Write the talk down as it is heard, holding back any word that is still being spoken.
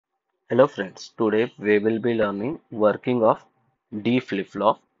Hello friends, today we will be learning working of D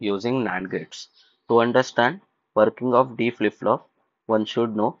flip-flop using NAND gates. To understand working of D flip-flop, one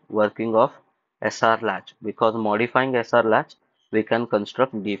should know working of SR latch because modifying SR latch we can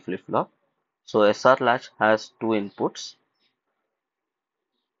construct D flip-flop. So SR latch has two inputs.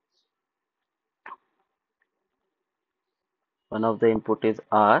 One of the input is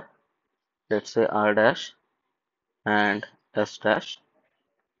R, let's say R dash and S dash,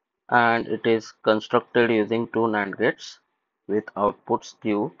 and it is constructed using two NAND gates with outputs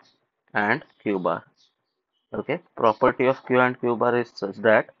Q and Q bar. Okay, property of Q and Q bar is such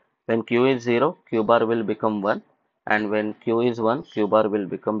that when Q is 0, Q bar will become 1, and when Q is 1, Q bar will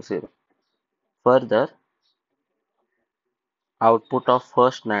become 0. Further, output of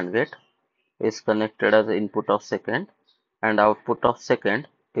first NAND gate is connected as input of second, and output of second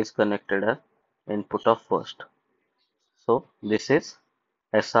is connected as input of first. So this is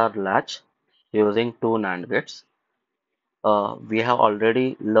SR latch using two NAND gates. We have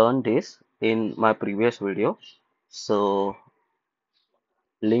already learned this in my previous video. So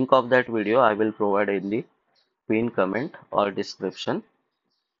link of that video I will provide in the pinned comment or description.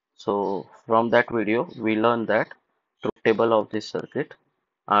 So from that video we learned that truth table of this circuit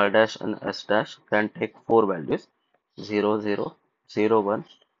R dash and S dash can take four values 0 0, 0 1,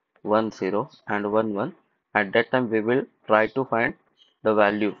 1 0 and 1 1. At that time we will try to find the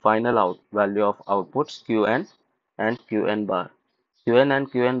value of outputs Qn and Qn bar. Qn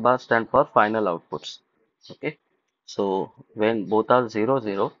and Qn bar stand for final outputs. Okay. So when both are 0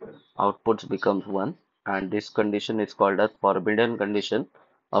 0, outputs becomes 1, and this condition is called as forbidden condition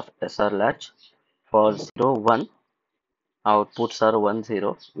of SR latch. For 0 1, outputs are 1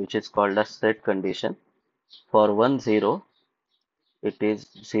 0, which is called as set condition. For 1 0, it is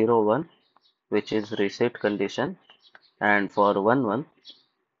 0 1, which is reset condition, and for 1 1,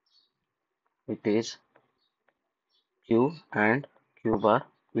 it is Q and Q bar,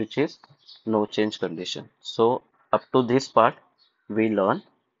 which is no change condition. So up to this part we learn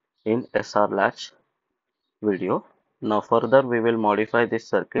in SR latch video. Now further we will modify this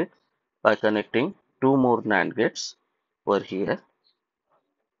circuit by connecting two more NAND gates over here.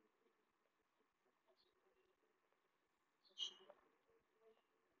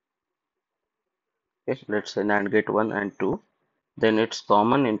 Okay, let's say NAND gate 1 and 2. Then its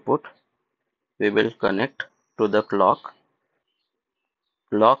common input we will connect to the clock.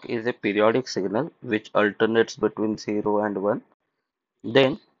 Clock is a periodic signal which alternates between 0 and 1.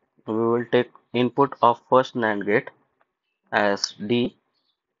 Then we will take input of first NAND gate as D.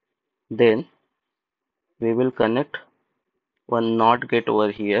 Then we will connect one NOT gate over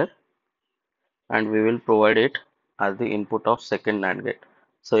here and we will provide it as the input of second NAND gate.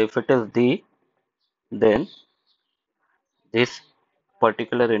 So if it is D, then this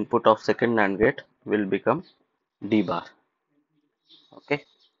particular input of second NAND gate will become D bar. Okay,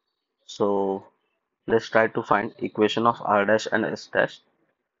 so let's try to find equation of R dash and S dash.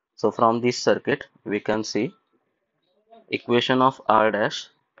 So from this circuit we can see equation of R dash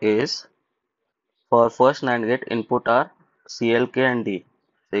is for first NAND gate input are CLK and D.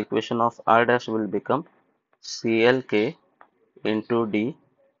 The equation of R dash will become CLK into D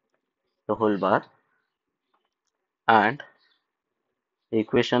the whole bar, and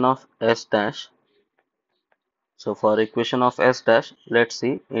equation of S dash. So for equation of S dash, let's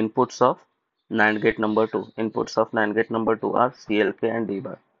see inputs of NAND gate number 2. Inputs of NAND gate number 2 are CLK and D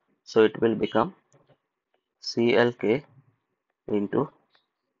bar. So it will become CLK into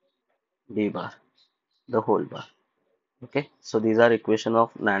D bar, the whole bar. Okay, so these are equation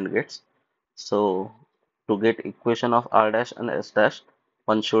of NAND gates. So to get equation of R dash and S dash,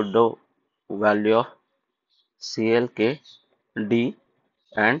 one should know value of CLK, D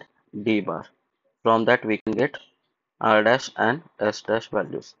and D bar. From that we can get R dash and S dash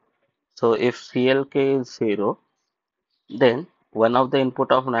values. So if CLK is 0, then one of the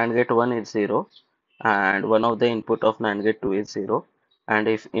input of NAND gate 1 is 0 and one of the input of NAND gate 2 is 0, and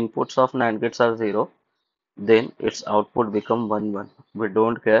if inputs of NAND gates are 0, then its output become 1 1. We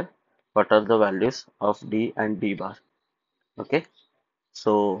don't care what are the values of D and D bar. Okay,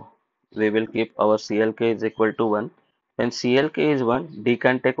 so we will keep our CLK is equal to 1. When CLK is 1, D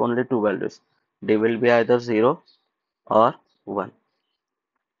can take only two values. D will be either 0 or 1,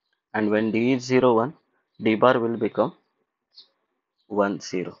 and when D is 0 1, D bar will become 1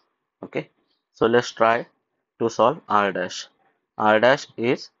 0. Okay, so let's try to solve R dash. R dash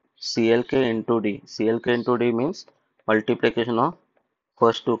is CLK into D. CLK into D means multiplication of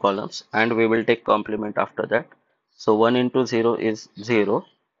first two columns, and we will take complement after that. So 1 into 0 is 0,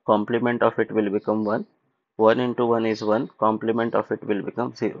 complement of it will become 1. 1 into 1 is 1, complement of it will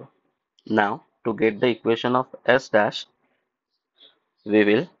become 0. Now, to get the equation of S dash, we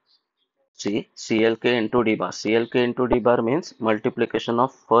will see CLK into D bar. CLK into D bar means multiplication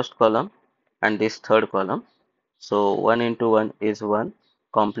of first column and this third column. So 1 into 1 is 1,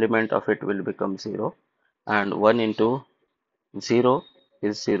 complement of it will become 0, and 1 into 0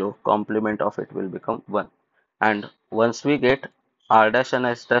 is 0, complement of it will become 1. And once we get R dash and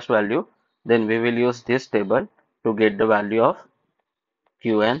S dash value, then we will use this table to get the value of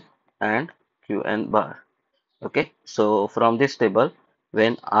Qn and Qn bar. Okay, so from this table,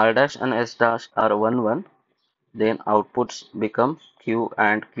 when R dash and S dash are 1 1, then outputs become Q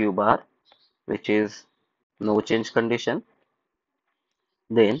and Q bar, which is no change condition.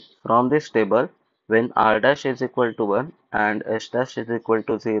 Then from this table, when R dash is equal to 1 and S dash is equal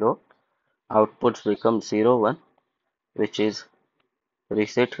to 0, outputs become 0 1, which is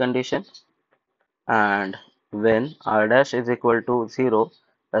reset condition. And when R dash is equal to 0,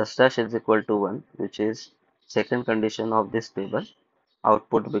 S dash is equal to 1, which is second condition of this table,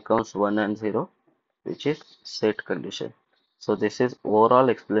 output becomes 1 and 0, which is set condition. So this is overall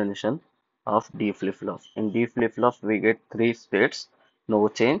explanation of D flip-flop. In D flip-flop, we get three states: no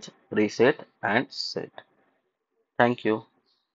change, reset, and set. Thank you.